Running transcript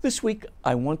This week,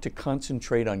 I want to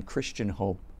concentrate on Christian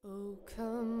hope. O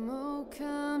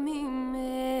come,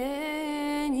 Emmanuel.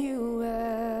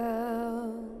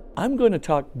 I'm going to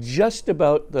talk just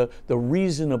about the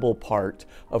reasonable part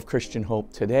of Christian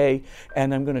hope today,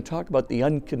 and I'm going to talk about the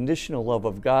unconditional love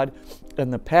of God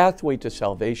and the pathway to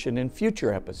salvation in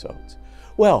future episodes.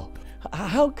 Well,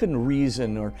 how can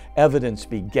reason or evidence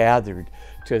be gathered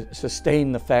to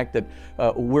sustain the fact that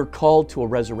we're called to a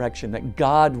resurrection, that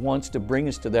God wants to bring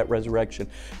us to that resurrection?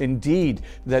 Indeed,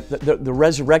 that the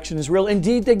resurrection is real.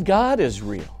 Indeed, that God is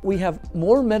real. We have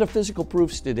more metaphysical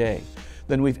proofs today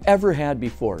than we've ever had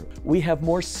before. We have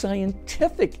more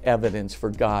scientific evidence for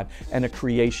God and a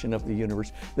creation of the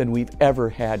universe than we've ever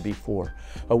had before.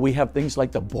 We have things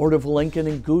like the Borda-Vilenkin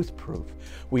and Guth proof.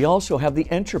 We also have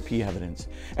the entropy evidence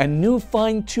and new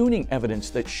fine-tuning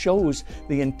evidence that shows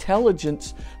the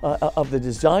intelligence of the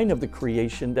design of the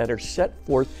creation that are set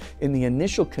forth in the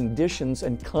initial conditions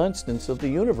and constants of the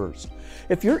universe.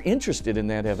 If you're interested in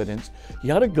that evidence,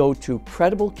 you ought to go to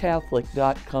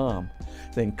crediblecatholic.com.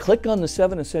 Then click on the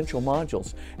 7 essential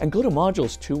modules and go to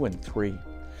modules 2 and 3.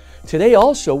 Today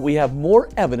also we have more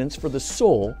evidence for the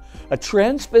soul, a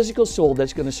transphysical soul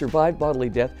that's going to survive bodily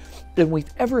death, than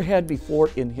we've ever had before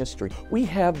in history. We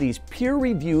have these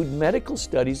peer-reviewed medical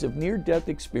studies of near-death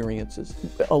experiences,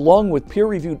 along with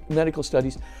peer-reviewed medical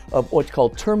studies of what's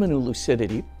called terminal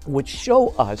lucidity, which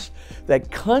show us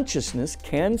that consciousness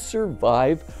can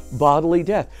survive bodily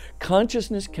death.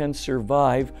 Consciousness can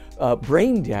survive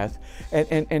brain death,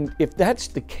 and if that's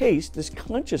the case, this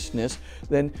consciousness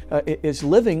then is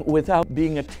living without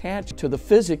being attached to the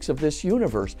physics of this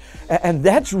universe. And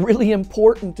that's really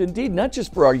important indeed, not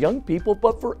just for our young people,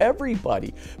 but for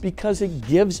everybody, because it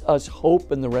gives us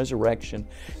hope in the resurrection.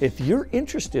 If you're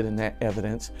interested in that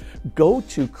evidence, go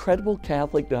to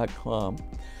crediblecatholic.com,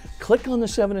 click on the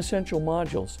 7 essential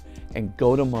modules, and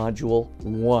go to module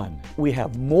 1. We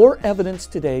have more evidence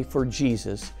today for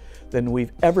Jesus than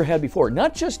we've ever had before.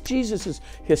 Not just Jesus'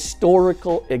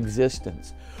 historical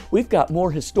existence. We've got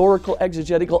more historical,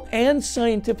 exegetical, and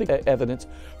scientific evidence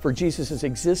for Jesus'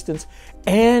 existence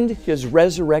and his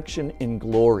resurrection in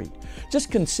glory. Just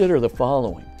consider the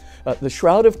following. The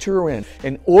Shroud of Turin.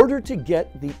 In order to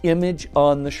get the image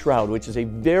on the shroud, which is a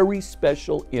very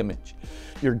special image,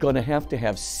 you're going to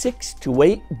have 6 to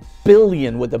 8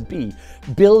 billion, with a B,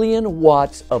 billion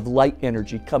watts of light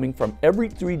energy coming from every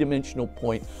three-dimensional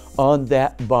point on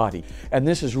that body. And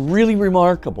this is really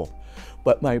remarkable.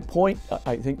 But my point,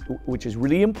 I think, which is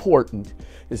really important,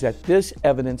 is that this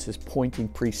evidence is pointing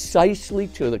precisely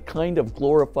to the kind of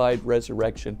glorified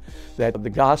resurrection that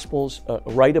the Gospels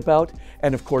write about.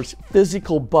 And of course,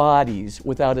 physical bodies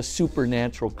without a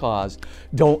supernatural cause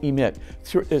don't emit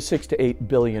 6 to 8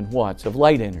 billion watts of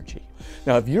light energy.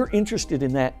 Now, if you're interested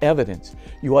in that evidence,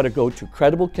 you ought to go to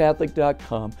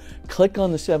crediblecatholic.com, click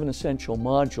on the 7 essential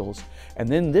modules, and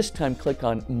then this time click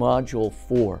on module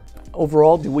 4.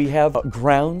 Overall, do we have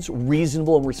grounds,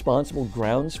 reasonable and responsible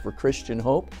grounds for Christian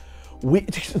hope?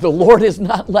 The Lord has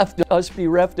not left us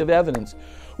bereft of evidence.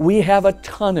 We have a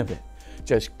ton of it.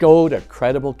 Just go to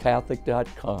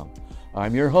crediblecatholic.com.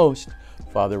 I'm your host,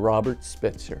 Father Robert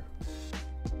Spitzer.